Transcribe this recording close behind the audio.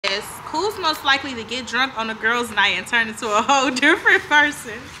is, who's most likely to get drunk on a girl's night and turn into a whole different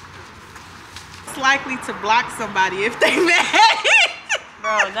person? It's likely to block somebody if they mad.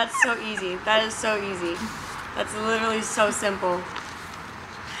 Bro, that's so easy. That is so easy. That's literally so simple.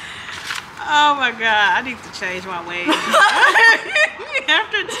 Oh my god, I need to change my ways.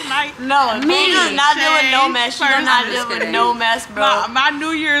 After tonight. No, me does not deal with no mess. She does not deal with no mess, bro. My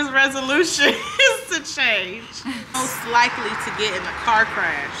New Year's resolution is to change. Most likely to get in a car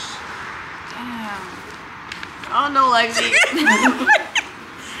crash. Damn. I don't know, Lexi.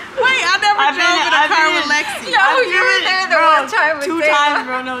 Wait, I never drove in a car with Lexi. No, you were there the one time with Two times,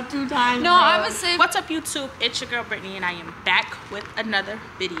 bro. No, 2 times. No, I would say. What's up, YouTube? It's your girl Brittany, and I am back with another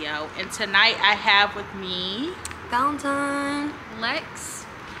video. And tonight I have with me Valentine, Lex,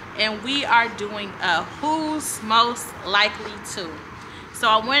 and we are doing a who's most likely to. So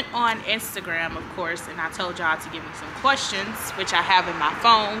I went on Instagram, of course, and I told y'all to give me some questions, which I have in my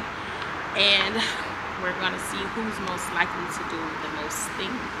phone, and we're gonna see who's most likely to do the most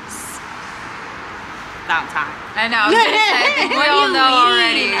things. Valentine. I know. I was gonna say, I think we all know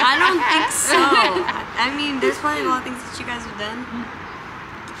already. I don't think so. I mean, there's probably a lot of things that you guys have done.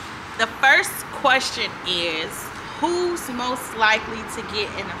 The first question is, who's most likely to get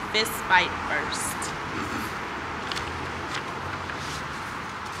in a fist fight first?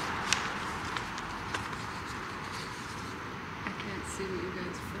 I can't see what you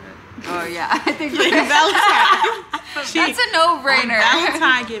guys put. Oh yeah, I think Valentine. That's a no-brainer. When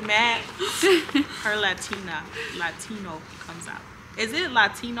Valentine get mad, her Latino comes out. Is it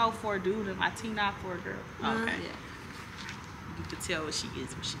Latino for a dude and Latina for a girl? Okay. Yeah. You can tell what she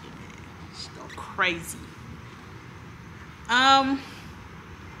is when she get mad. She go crazy.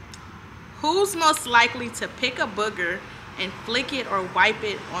 Who's most likely to pick a booger and flick it or wipe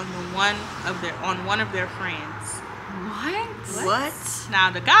it on one of their friends? What? Now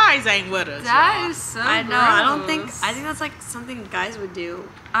the guys ain't with us. That is so I know. gross. I think that's like something guys would do.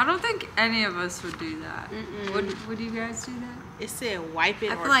 I don't think any of us would do that. Would you guys do that? It said wipe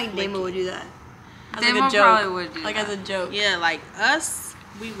it. I feel like Damon would do that. As Damon like a joke. probably would do like that. as a joke. Yeah, like us,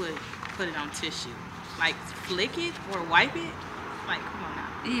 we would put it on tissue. Like flick it or wipe it. Like come on now.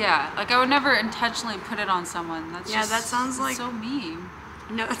 Yeah, like I would never intentionally put it on someone. That's Yeah, just, that sounds like so mean.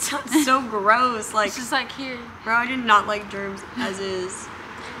 No, it sounds so gross. Like It's just like here. bro, I do not like germs as is.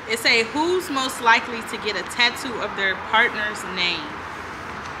 It say who's most likely to get a tattoo of their partner's name.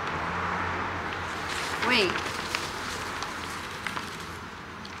 Wait.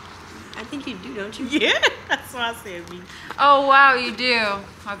 I think you do, don't you? Yeah, that's why I said me. Oh wow, you do.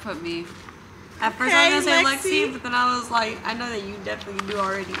 I put me. At first I was Okay, gonna say Lexi, Lexi. but then I was like, I know that you definitely do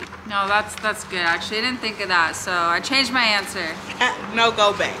already. No, that's good. Actually, I didn't think of that, so I changed my answer. No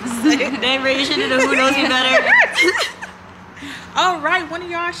go back. Damn right, you should have done Who Knows Me Better. All right, one of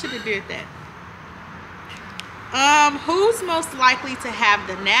y'all should have did that. Who's most likely to have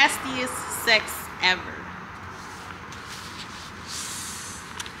the nastiest sex ever?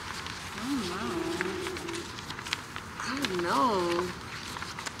 I don't know.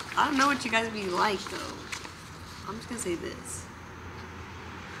 I don't know what you guys be like though. I'm just gonna say this.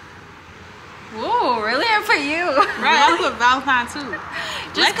 Whoa, really? I put you. Right, I put Valentine too.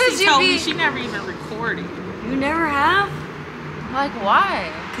 Just 'cause Lexi you told be- me she never even recorded. You never have? Like why?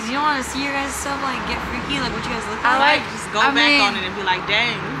 Cause you don't want to see your guys' stuff like get freaky, like what you guys look I like. like- Just go I back mean- on it and be like,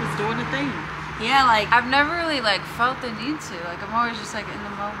 dang, we was doing the thing. Yeah, like I've never really like felt the need to. Like I'm always just like in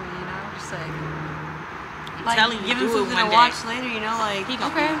the moment, you know, just like. I'm telling you, give him do it something one to day. watch later, you know, like He gonna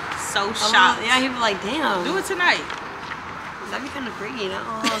Okay. be so a little, shocked. yeah, he'd be like, damn. Do it tonight. That'd be kind of freaky, you know,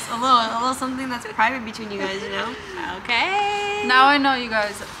 a little something that's private between you guys, you know. Okay. Now I know you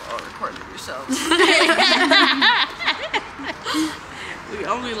guys all recorded yourselves. We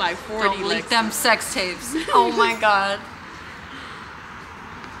only like 40. Don't leak Lexi. them sex tapes. Oh my god.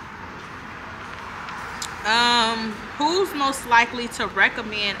 Who's most likely to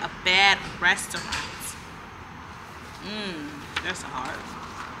recommend a bad restaurant? That's a hard one.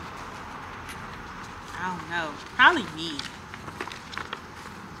 I don't know. Probably me.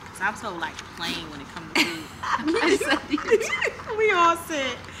 Cause I'm so like plain when it comes to food. I said you. We all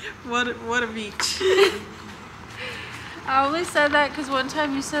said what of each. I only said that because one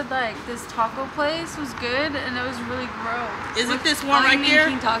time you said like this taco place was good and it was really gross. Is it this one Oh, you right mean here?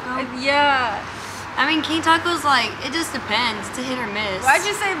 King Taco? Yeah. I mean, King Taco's like, it just depends. It's a hit or miss. Why'd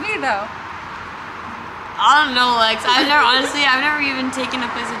you say me though? I don't know, Lex. I've never even taken a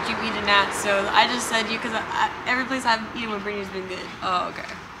place that you've eaten at, so I just said you because every place I've eaten with Brittany's been good. Oh, okay.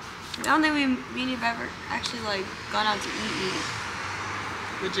 I don't think me and you've ever actually like gone out to eat.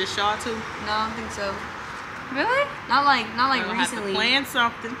 With just y'all two? No, I don't think so. Really? Not like We'll have to recently. plan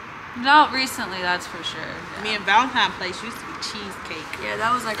something. Not recently, that's for sure. Yeah. Me and Valentine place used to be cheesecake. Yeah,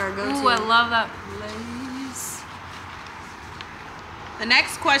 that was like our go-to. Ooh, I love that place. The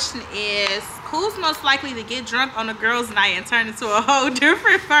next question is, who's most likely to get drunk on a girl's night and turn into a whole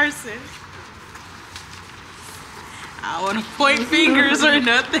different person? I don't want to point fingers or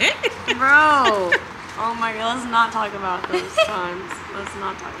nothing. Bro. Oh my god, let's not talk about those times. Let's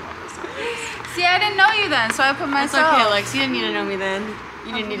not talk about those times. See, I didn't know you then, so I put It's myself. okay, Lex. You didn't need to know me then.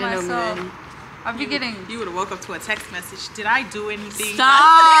 You didn't need to know me then. I'll be getting. You would have woke up to a text message. Did I do anything?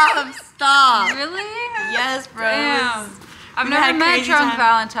 Stop! Stop! Really? Yes, bro. Damn. I've We've never had met crazy drunk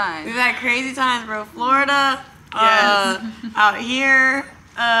times. Valentine. We've had crazy times, bro. Florida, Yes. out here,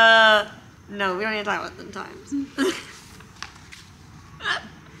 no, we don't need to talk about them times.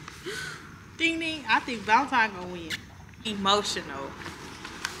 Ding ding. I think Valentine gonna win. Emotional.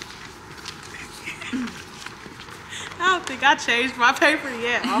 I don't think I changed my paper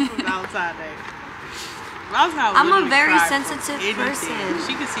yet off of Valentine's Day. Valentine I'm a literally very cried for sensitive anything. person.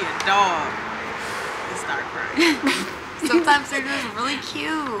 She could see a dog and start crying. Sometimes they're just really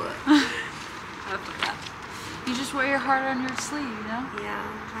cute. I love that. You just wear your heart on your sleeve, you know? Yeah,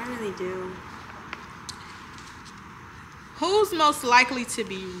 I really do. Who's most likely to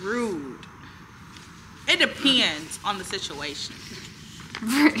be rude? It depends on the situation.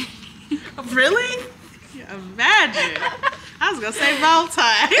 Really? Imagine. I was gonna say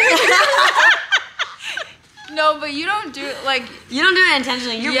Valentine. No, but you don't do like. You don't do it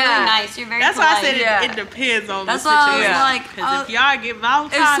intentionally. You're Yeah. really nice. You're very That's polite. why I said Yeah. it depends on That's the why I was situation. like, Because if y'all get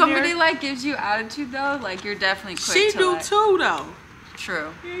Valentine, If somebody there, like gives you attitude though, like you're definitely quick she to do like, too though.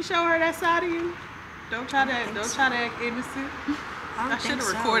 True. You ain't show her that side of you. Don't try to act innocent. I should have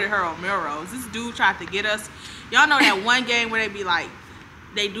recorded her on Melrose. This dude tried to get us. Y'all know that one game where they be like,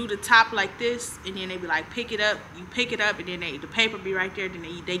 they do the top like this, and then they be like, pick it up. You pick it up, and then the paper be right there. Then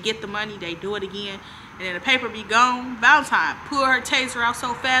they get the money. They do it again, and then the paper be gone. Valentine pulled her taser out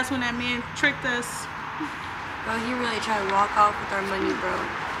so fast when that man tricked us. Bro, he really tried to walk off with our money, bro.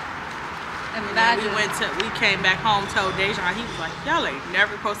 And then we came back home, told Dejan, he was like, y'all ain't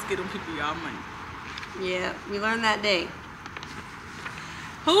never supposed to get them people y'all money. Yeah, we learned that day.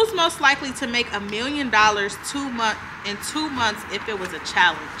 Who's most likely to make $1 million in 2 months if it was a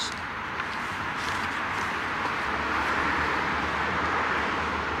challenge?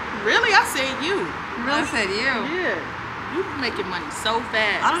 Really? I said you. Really said you. Yeah. You making money so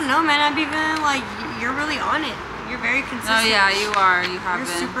fast. I don't know, man. I'd be feeling like you're really on it. You're very consistent. Oh yeah, you are. You have You're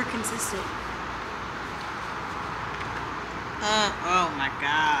been. super consistent. Oh my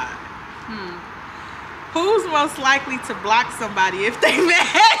God. Who's most likely to block somebody if they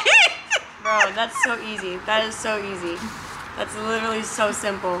mad? Bro, that's so easy. That is so easy. That's literally so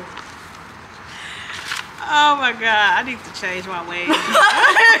simple. Oh my God, I need to change my ways.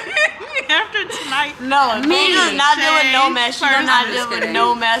 After tonight. No, me does not deal with no change mess. She does not deal with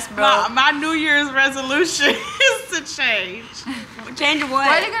no mess, bro. My New Year's resolution is to change. Change what?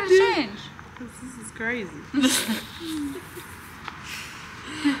 Why are you gonna change? This is crazy.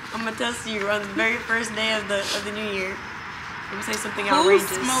 I'm gonna test you on the very first day of the new year. I'm gonna say something outrageous.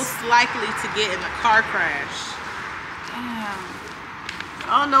 Who's most likely to get in a car crash? Damn.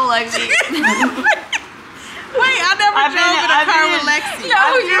 I don't know, Lexi. Wait, I never drove in a car with Lexi.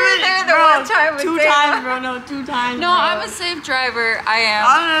 No, you were there the one time with Two Dave. times, bro. No, 2 times. No, bro. I'm a safe driver. I am.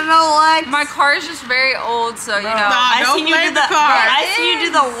 I don't know, Lex. My car is just very old, so you know. Nah, don't blame the car. I see you do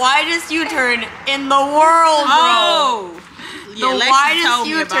the widest U-turn in the world, bro. Oh, yeah, Lexi widest told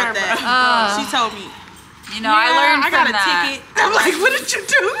me U-turn, about that. bro. She told me. You know, I learned I from got a that. ticket. I'm like, what did you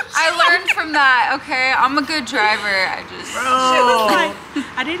do? I learned from that. Okay, I'm a good driver. I just. She was like,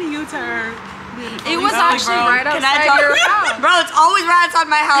 I did a U-turn. It was actually right Can I outside tell your you? house. Bro, it's always right outside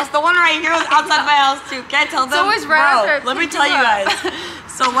my house. The one right here was outside my house too. Can I tell them? always right bro, after I let me pick tell you you up. guys.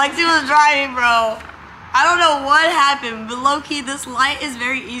 So Lexi was driving, bro. I don't know what happened, but low key, this light is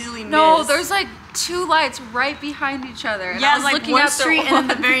very easily missed. No, there's like 2 lights right behind each other. And yeah, I was like looking one at street the and then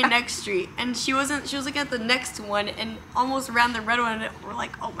the one. very next street, and she was looking at the next one and almost around the red one. And we're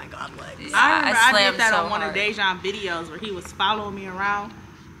like, oh my god, Lex. Yeah, I remember I slammed did that so on one of hard. Dejan videos where he was following me around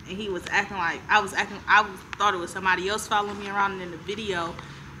and he was acting like I thought it was somebody else following me around, and in the video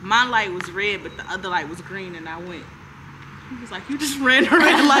my light was red but the other light was green, and I went. He was like, you just ran a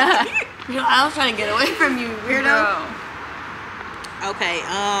red light. You know, I was trying to get away from you, weirdo. Bro. Okay,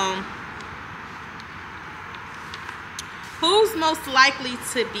 who's most likely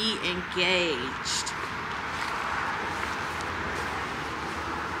to be engaged?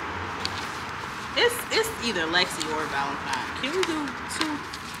 It's either Lexi or Valentine. Can we do 2?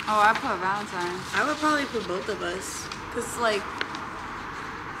 Oh, I put Valentine's. I would probably put both of us. Cause like,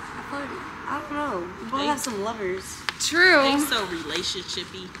 I don't know. We both have some lovers. True. They so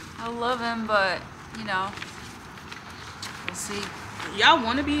relationshipy. I love him, but you know, we'll see. Y'all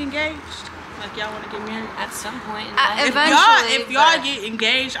want to be engaged? Like y'all want to get married? At some point in If life. Eventually, y'all get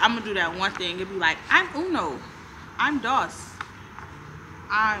engaged, I'm gonna do that one thing. It'd be like, I'm Uno, I'm Dos,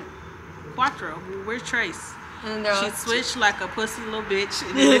 I'm Cuatro. Where's Trace? And they're She all- switched like a pussy little bitch,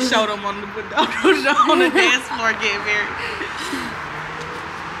 and then they showed them on the dance floor getting married.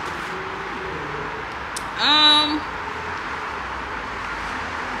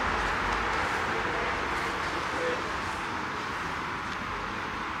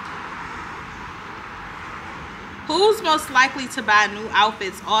 Who's most likely to buy new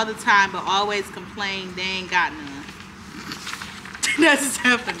outfits all the time but always complain they ain't got none? That's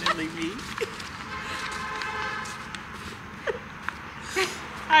definitely me.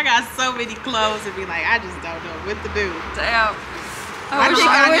 I got so many clothes and be like, I just don't know what to do. Damn. I I think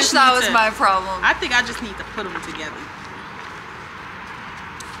wish just that need was to- my problem. I think I just need to put them together.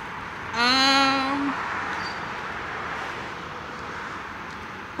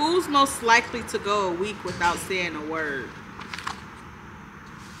 Who's most likely to go a week without saying a word?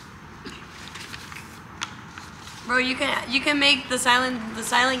 Bro, you can make the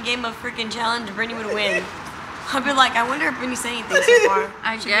silent game of freaking challenge. Brittany would win. I'd be like, I wonder if Brittany said anything so far.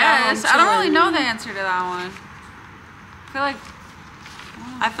 I She'd be at home guess. I don't really chilling. know the answer to that one. I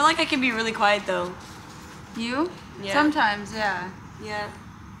I feel like I can be really quiet though. you? Yeah. Sometimes, yeah. Yeah.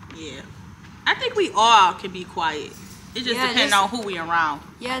 Yeah. I think we all can be quiet. It just Yeah, depends just- on who we around.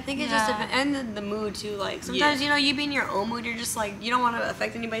 Yeah, I think it Yeah. just depends, and the mood too. Like sometimes Yeah. you know you be in your own mood. You're just like you don't want to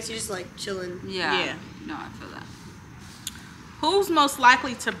affect anybody, so you're just like chilling. Yeah. Yeah. No, I feel that. Who's most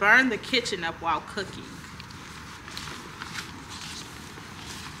likely to burn the kitchen up while cooking?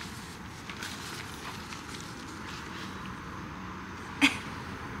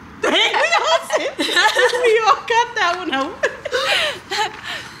 We all got that one out.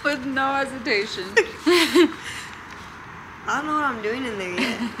 With no hesitation. I don't know what I'm doing in there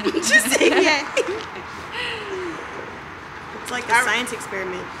yet. Just say yeah. It's like a science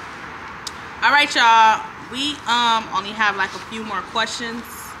experiment. All right, y'all. We only have like a few more questions,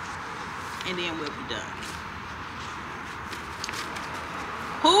 and then we'll be done.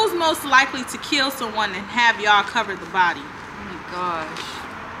 Who's most likely to kill someone and have y'all cover the body? Oh my gosh.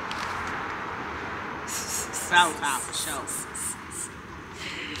 Valentine for sure.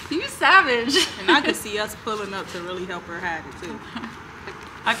 You savage. And I could see us pulling up to really help her hide it too.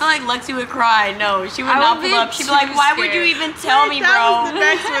 I feel like Lexi would cry. No, she would I not would pull be up. She'd be too like, "Why would you scared. even tell me, bro? That was the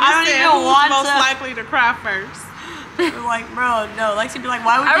next one. I don't It said, even who's want most to." likely to cry first? We're like, bro, no. Lexi'd be like,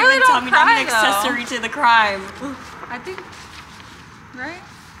 "Why would I you really even tell don't me? That's cry, an accessory to the crime." I think, right?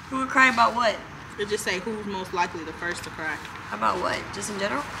 Who would cry about what? It just say who's most likely the first to cry. About what? Just in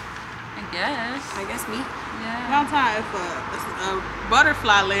general? I guess. I guess me. Yeah. Valentine, if a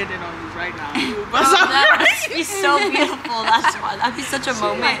butterfly landed on you right now, you would bust Oh, out that crying. would be so beautiful. That's why. That'd be such a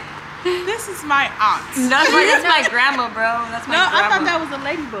moment. This is my aunt. That's my grandma, bro. That's my No, grandma. I thought that was a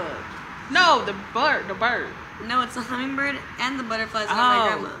ladybug. No, the bird. The bird. No, it's the hummingbird and the butterflies are Oh. my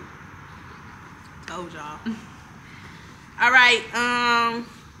grandma. Told y'all. All right.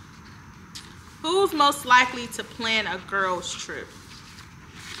 Who's most likely to plan a girls' trip?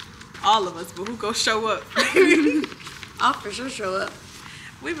 All of us, but who go show up? I'll for sure show up.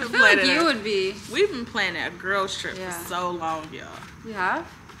 We've I been feel like planning. you would be. We've been planning a girls' trip Yeah. for so long, y'all. You have?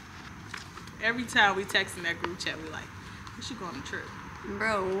 Every time we text in that group chat, we like, we should go on a trip.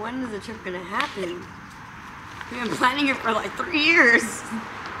 Bro, when is the trip gonna happen? We've been planning it for like 3 years.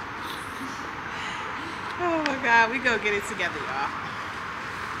 Oh my God, we go get it together, y'all.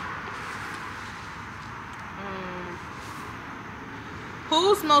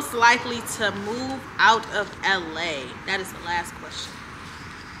 Who's most likely to move out of LA? That is the last question.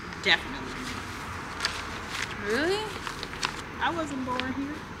 Definitely me. Really? I wasn't born here.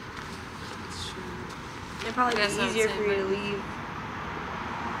 It'd probably Guess be I'd easier say for you to leave.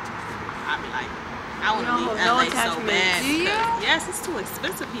 I'd be like, I want to No, leave no LA so attachments. bad. Do you? because- Yes, it's too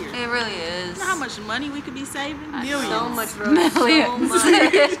expensive here. It really is. You know how much money we could be saving? I know. Millions. So much, bro. Millions. So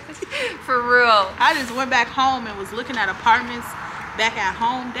much. For real. I just went back home and was looking at apartments back at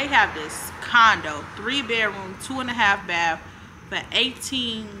home. They have this condo, 3-bedroom, 2.5 bath for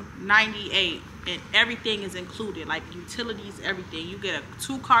 $18.98, and everything is included, like utilities, everything. You get a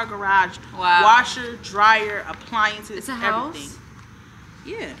 2-car garage, Wow. washer, dryer, appliances, It's a house? everything.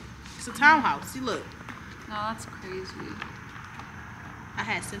 Yeah, it's a townhouse. See, look, No, that's crazy. I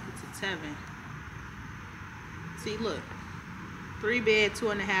had sent it to Tevin. See, look. 3-bed,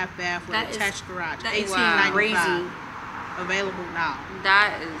 2.5 bath with attached garage. That is $18.95. crazy. Available now.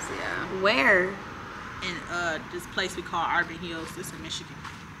 That is, yeah. Where? In this place we call Arden Hills. This in Michigan.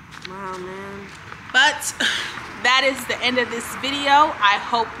 Wow, man. But that is the end of this video. I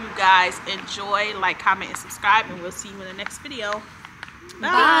hope you guys enjoy. Like, comment, and subscribe, and we'll see you in the next video.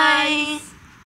 Bye. Bye.